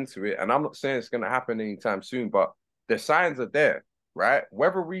we go into it, and I'm not saying it's going to happen anytime soon, but the signs are there, right?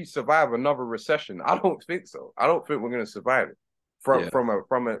 Whether we survive another recession, I don't think so. I don't think we're going to survive it from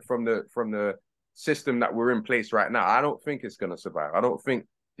the system that we're in place right now. I don't think it's going to survive. I don't think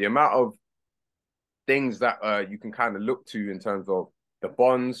the amount of things that you can kind of look to in terms of the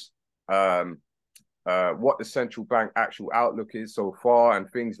bonds, what the central bank actual outlook is so far and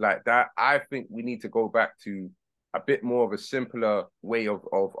things like that. I think we need to go back to a bit more of a simpler way of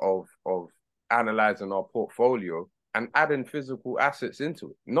analyzing our portfolio and adding physical assets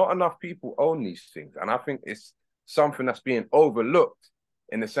into it. Not enough people own these things. And I think it's something that's being overlooked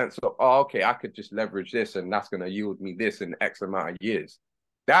in the sense of, oh, okay, I could just leverage this and that's going to yield me this in X amount of years.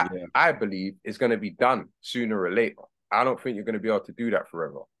 That, Yeah. I believe, is going to be done sooner or later. I don't think you're going to be able to do that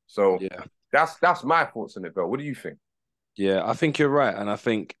forever. So Yeah. that's my thoughts on it, Bill. What do you think? Yeah, I think you're right. And I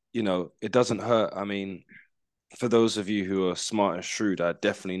think, it doesn't hurt. I mean, for those of you who are smart and shrewd, I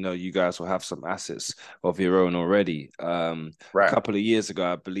definitely know you guys will have some assets of your own already. A Right. couple of years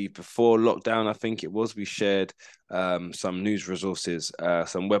ago, I believe before lockdown, I think it was, we shared some news resources,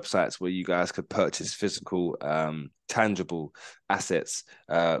 some websites where you guys could purchase physical, tangible assets,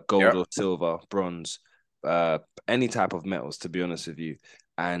 gold Yep. or silver, bronze, uh, any type of metals, to be honest with you.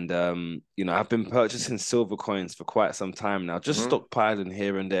 And I've been purchasing silver coins for quite some time now, just Mm-hmm. stockpiling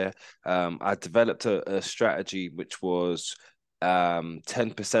here and there. I developed a strategy which was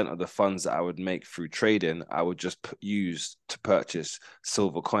 10% of the funds that I would make through trading, I would just use to purchase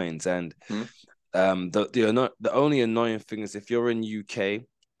silver coins. And Mm-hmm. the only annoying thing is if you're in UK,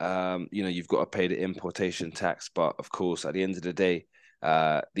 you've got to pay the importation tax. But of course, at the end of the day,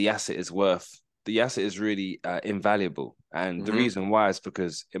 the asset is really invaluable. And the Mm-hmm. reason why is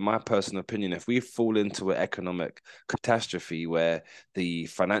because, in my personal opinion, if we fall into an economic catastrophe where the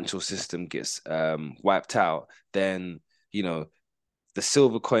financial system gets wiped out, then, the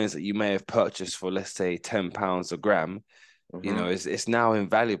silver coins that you may have purchased for, let's say, £10 a gram, Mm-hmm. it's now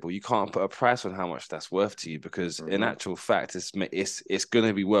invaluable. You can't put a price on how much that's worth to you, because in Mm-hmm. actual fact, it's going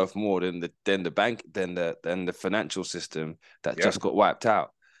to be worth more than the bank than the financial system that Yep. just got wiped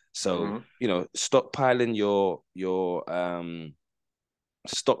out. So, Mm-hmm. stockpiling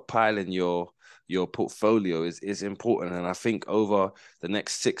your portfolio is important. And I think over the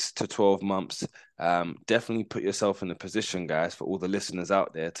next 6 to 12 months, definitely put yourself in a position, guys, for all the listeners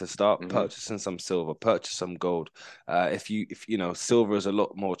out there, to start Mm-hmm. purchasing some silver, purchase some gold. If silver is a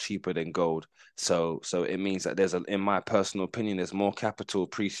lot more cheaper than gold, so it means that in my personal opinion, there's more capital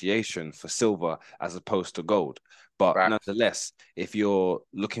appreciation for silver as opposed to gold. But Facts. nonetheless, if you're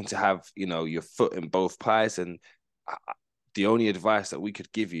looking to have, your foot in both pies, and the only advice that we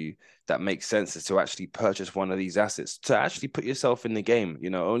could give you that makes sense is to actually purchase one of these assets, to actually put yourself in the game.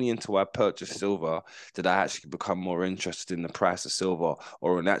 Only until I purchased silver did I actually become more interested in the price of silver,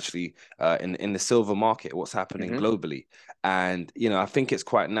 or in actually in the silver market, what's happening Mm-hmm. globally. And I think it's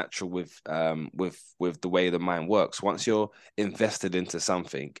quite natural with the way the mind works. Once you're invested into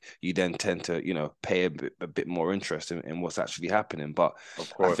something, you then tend to pay a bit more interest in what's actually happening. But Of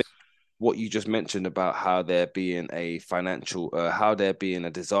I think course. what you just mentioned about how there being how there being a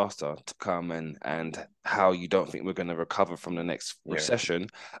disaster to come, and how you don't think we're going to recover from the next Yeah. recession.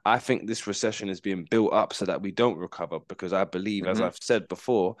 I think this recession is being built up so that we don't recover, because I believe, as Mm-hmm. I've said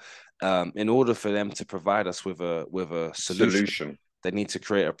before, in order for them to provide us with a solution, Solution. they need to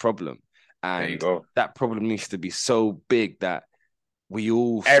create a problem, There you and go. that problem needs to be so big that we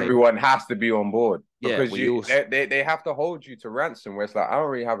all say, Everyone has to be on board yeah, because we all, they have to hold you to ransom where it's like I don't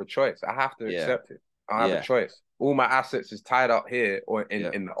really have a choice. I have to yeah, accept it. I don't have a yeah, choice. All my assets is tied up here or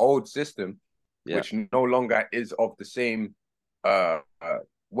yeah, in the old system, yeah, which no longer is of the same uh, uh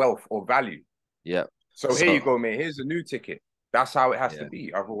wealth or value. yeah. So here you So go, mate. Here's a new ticket. That's how it has to yeah.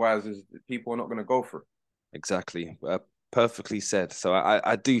 be. Otherwise, people are not going to go for it. Exactly. Perfectly said. So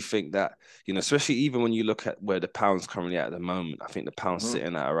I do think that, especially even when you look at where the pound's currently at the moment, I think the pound's Mm-hmm.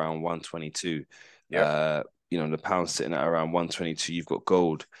 sitting at around 122. Yep. The pound's sitting at around 122. You've got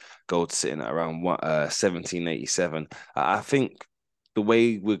gold sitting at around 1787. I think the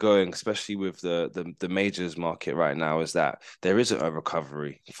way we're going, especially with the majors market right now, is that there isn't a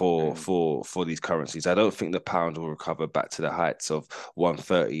recovery for Mm-hmm. for these currencies. I don't think the pound will recover back to the heights of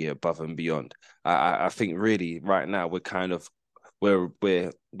 130 above and beyond. I think really right now we're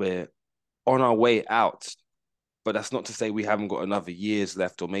on our way out, but that's not to say we haven't got another years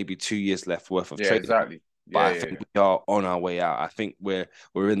left, or maybe 2 years left worth of Yeah, trading. exactly. But Yeah, I yeah, think yeah. we are on our way out. I think we're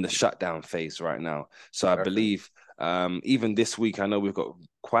in the shutdown phase right now. So I Definitely. believe even this week, I know we've got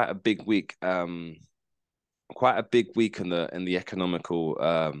quite a big week in the economical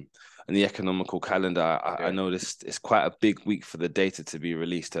calendar. I Yeah, know this is quite a big week for the data to be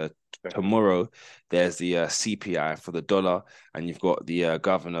released. definitely. Tomorrow, there's the CPI for the dollar, and you've got the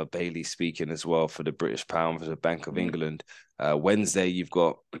Governor Bailey speaking as well for the British pound for the Bank of Mm-hmm. England. Wednesday, you've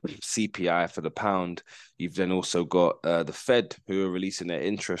got CPI for the pound. You've then also got the Fed, who are releasing their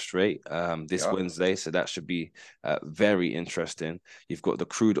interest rate this Yeah. Wednesday, so that should be very interesting. You've got the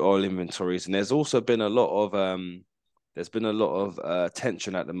crude oil inventories, and there's been a lot of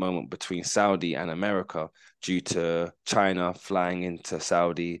tension at the moment between Saudi and America, due to China flying into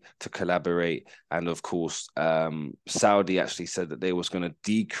Saudi to collaborate. And of course, Saudi actually said that they was going to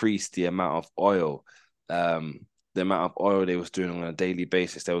decrease the amount of oil the amount of oil they was doing on a daily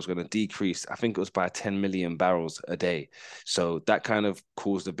basis, they was going to decrease. I think it was by 10 million barrels a day. So that kind of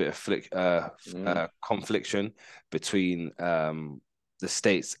caused a bit of confliction between the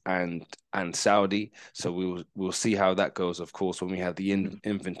States and Saudi. So we'll see how that goes, of course, when we have the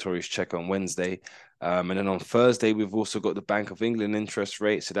inventories check on Wednesday. And then on Thursday, we've also got the Bank of England interest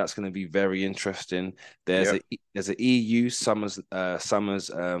rate. So that's going to be very interesting. There's an EU summers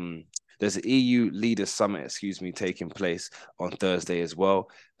there's an EU leaders summit, taking place on Thursday as well.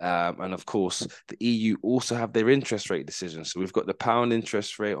 And of course, the EU also have their interest rate decision. So we've got the pound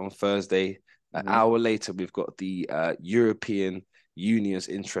interest rate on Thursday. An hour later, we've got the European Union's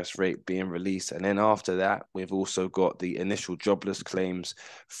interest rate being released. And then after that, we've also got the initial jobless claims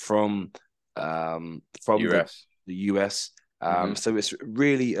from US. the US. So it's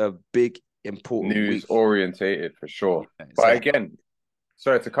really a big, important news week. Orientated for sure. Yeah, exactly. But again,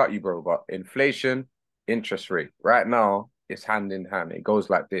 sorry to cut you, bro, but inflation, interest rate, right now, it's hand in hand. It goes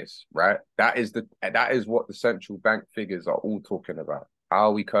like this, right? That is what the central bank figures are all talking about. How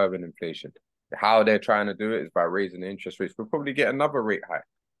are we curbing inflation? How they're trying to do it is by raising the interest rates. We'll probably get another rate hike.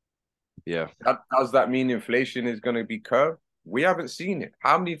 Yeah. Does that mean inflation is going to be curbed? We haven't seen it.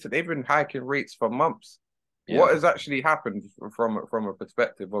 They've been hiking rates for months. Yeah. What has actually happened from a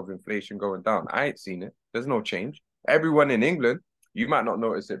perspective of inflation going down? I ain't seen it. There's no change. Everyone in England, you might not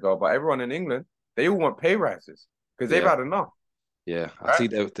notice it, though, but everyone in England, they all want pay rises because they've had enough. Yeah, right? I see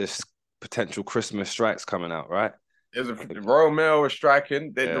there's potential Christmas strikes coming out, right? The Royal Mail was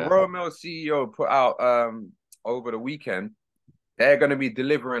striking. The Royal Mail CEO put out over the weekend, they're going to be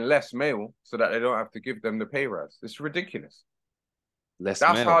delivering less mail so that they don't have to give them the pay rise. It's ridiculous. That's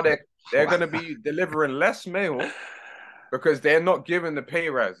mail. How they're going to be delivering less mail because they're not giving the pay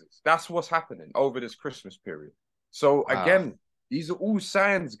rises. That's what's happening over this Christmas period. So again, these are all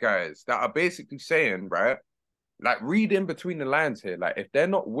signs, guys, that are basically saying, right, like read in between the lines here. Like if they're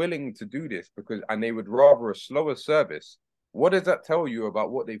not willing to do this and they would rather a slower service, what does that tell you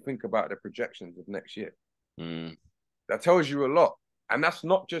about what they think about the projections of next year? That tells you a lot. And that's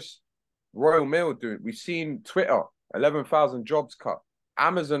not just Royal Mail doing it. We've seen Twitter, 11,000 jobs cut.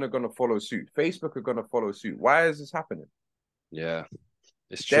 Amazon are going to follow suit. Facebook are going to follow suit. Why is this happening? Yeah,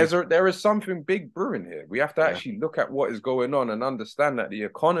 it's true. There is something big brewing here. We have to actually look at what is going on and understand that the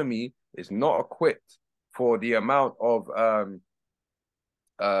economy is not equipped for the amount of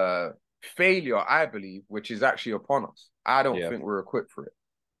failure, I believe, which is actually upon us. I don't think we're equipped for it.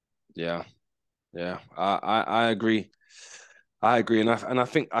 Yeah. I agree. And I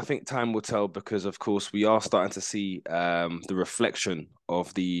think time will tell because, of course, we are starting to see the reflection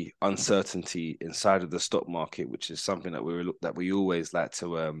of the uncertainty inside of the stock market, which is something that we always like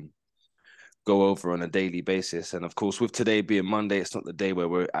to go over on a daily basis. And of course, with today being Monday, it's not the day where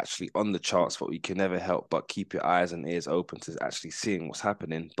we're actually on the charts, but we can never help but keep your eyes and ears open to actually seeing what's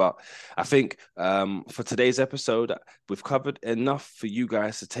happening. But I think for today's episode, we've covered enough for you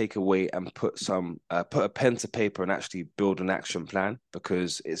guys to take away and put a pen to paper and actually build an action plan,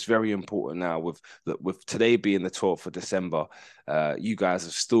 because it's very important now with today being the 12th of December, you guys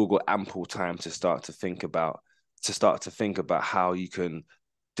have still got ample time to start to think about how you can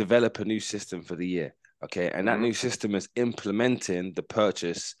develop a new system for the year. Okay. And that new system is implementing the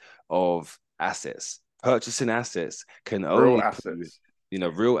purchase of assets. Purchasing assets can only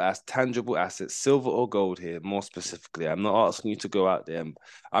tangible assets, silver or gold here, more specifically. I'm not asking you to go out there.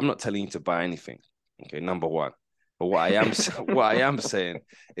 I'm not telling you to buy anything. Okay, number one. But what I am saying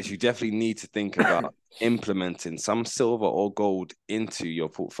is you definitely need to think about implementing some silver or gold into your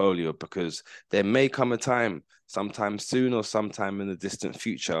portfolio, because there may come a time, sometime soon or sometime in the distant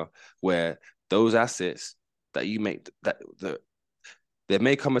future, where those assets that you make, there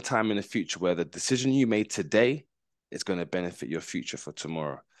may come a time in the future where the decision you made today is going to benefit your future for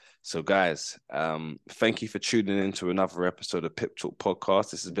tomorrow. So guys, thank you for tuning in to another episode of Pip Talk Podcast.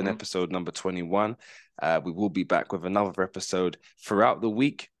 This has been episode number 21. We will be back with another episode throughout the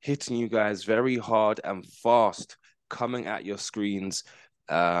week, hitting you guys very hard and fast, coming at your screens.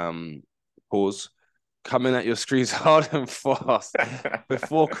 Coming at your screens hard and fast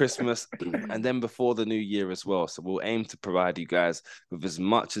before Christmas and then before the new year as well. So we'll aim to provide you guys with as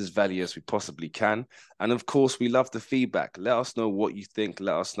much as value as we possibly can. And of course, we love the feedback. Let us know what you think.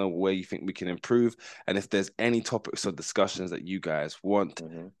 Let us know where you think we can improve. And if there's any topics or discussions that you guys want,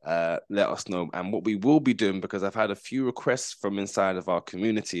 let us know. And what we will be doing, because I've had a few requests from inside of our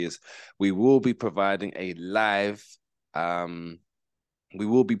community, is we will be providing a live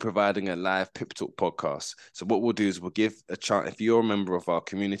Pip Talk podcast. So what we'll do is we'll give a chance, if you're a member of our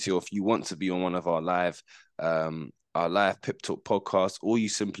community or if you want to be on one of our live our live Pip Talk podcast, all you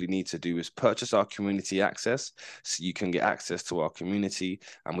simply need to do is purchase our community access so you can get access to our community,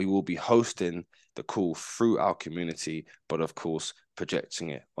 and we will be hosting the call through our community, but of course,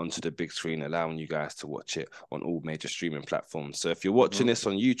 projecting it onto the big screen, allowing you guys to watch it on all major streaming platforms. So if you're watching this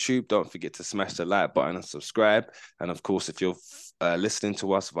on YouTube, don't forget to smash the like button and subscribe. And of course, if you're listening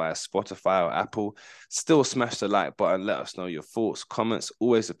to us via Spotify or Apple, still smash the like button. Let us know your thoughts, comments,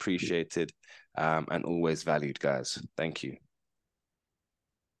 always appreciated. And always valued, guys. Thank you.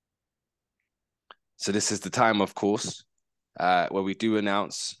 So this is the time, of course, where we do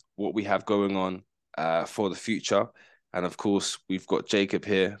announce what we have going on for the future. And of course, we've got Jacob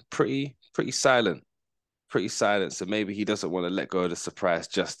here, pretty silent. So maybe he doesn't want to let go of the surprise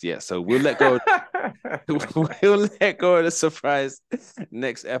just yet. So we'll let go. We'll let go of the surprise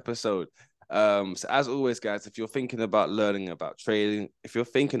next episode. So as always, guys, if you're thinking about learning about trading, if you're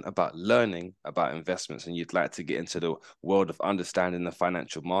thinking about learning about investments and you'd like to get into the world of understanding the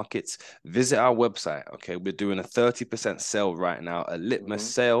financial markets, visit our website. Okay, we're doing a 30% sale right now, a litmus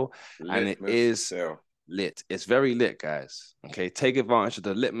sale, and it is lit. It's very lit, guys. Okay, take advantage of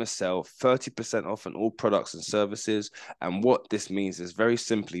the litmus sale, 30% off on all products and services. And what this means is very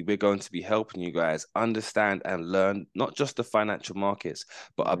simply, we're going to be helping you guys understand and learn not just the financial markets,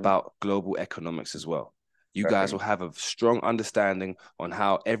 but about global economics as well. You guys will have a strong understanding on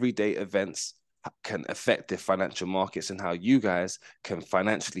how everyday events can affect the financial markets and how you guys can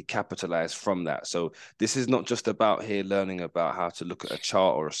financially capitalize from that. So this is not just about here learning about how to look at a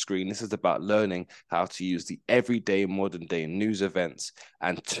chart or a screen. This is about learning how to use the everyday modern day news events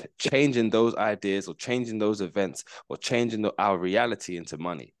and changing those ideas or changing those events or changing our reality into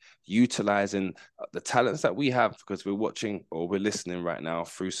money, utilizing the talents that we have because we're watching or we're listening right now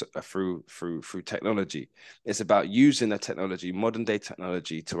through technology. It's about using the technology, modern day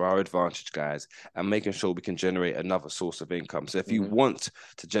technology, to our advantage, guys, and making sure we can generate another source of income. So if you want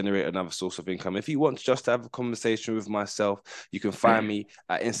to generate another source of income, if you want just to have a conversation with myself, you can find me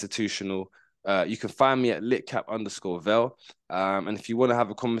at institutional. You can find me at litcap_vel. And if you want to have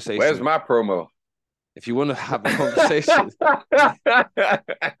a conversation, where's my promo? If you want to have a conversation,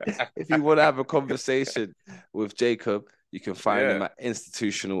 if you want to have a conversation with Jacob, you can find him at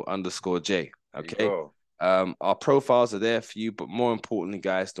institutional_J. Okay. Our profiles are there for you, but more importantly,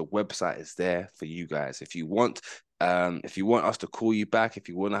 guys, the website is there for you guys. If you want us to call you back, if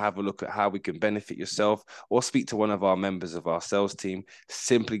you want to have a look at how we can benefit yourself or speak to one of our members of our sales team,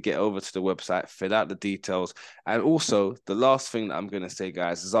 simply get over to the website, fill out the details. And also, the last thing that I'm going to say,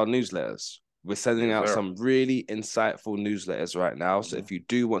 guys, is our newsletters. We're sending out some really insightful newsletters right now. So if you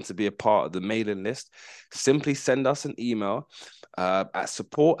do want to be a part of the mailing list, simply send us an email at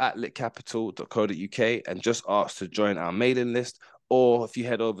support@litcapital.co.uk and just ask to join our mailing list. Or if you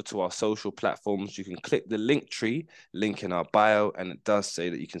head over to our social platforms, you can click the Linktree link in our bio, and it does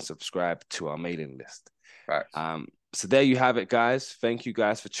say that you can subscribe to our mailing list. Right. So there you have it, guys. Thank you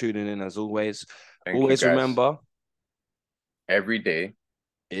guys for tuning in as always. Always remember, every day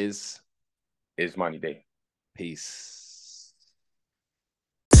is money day. Peace.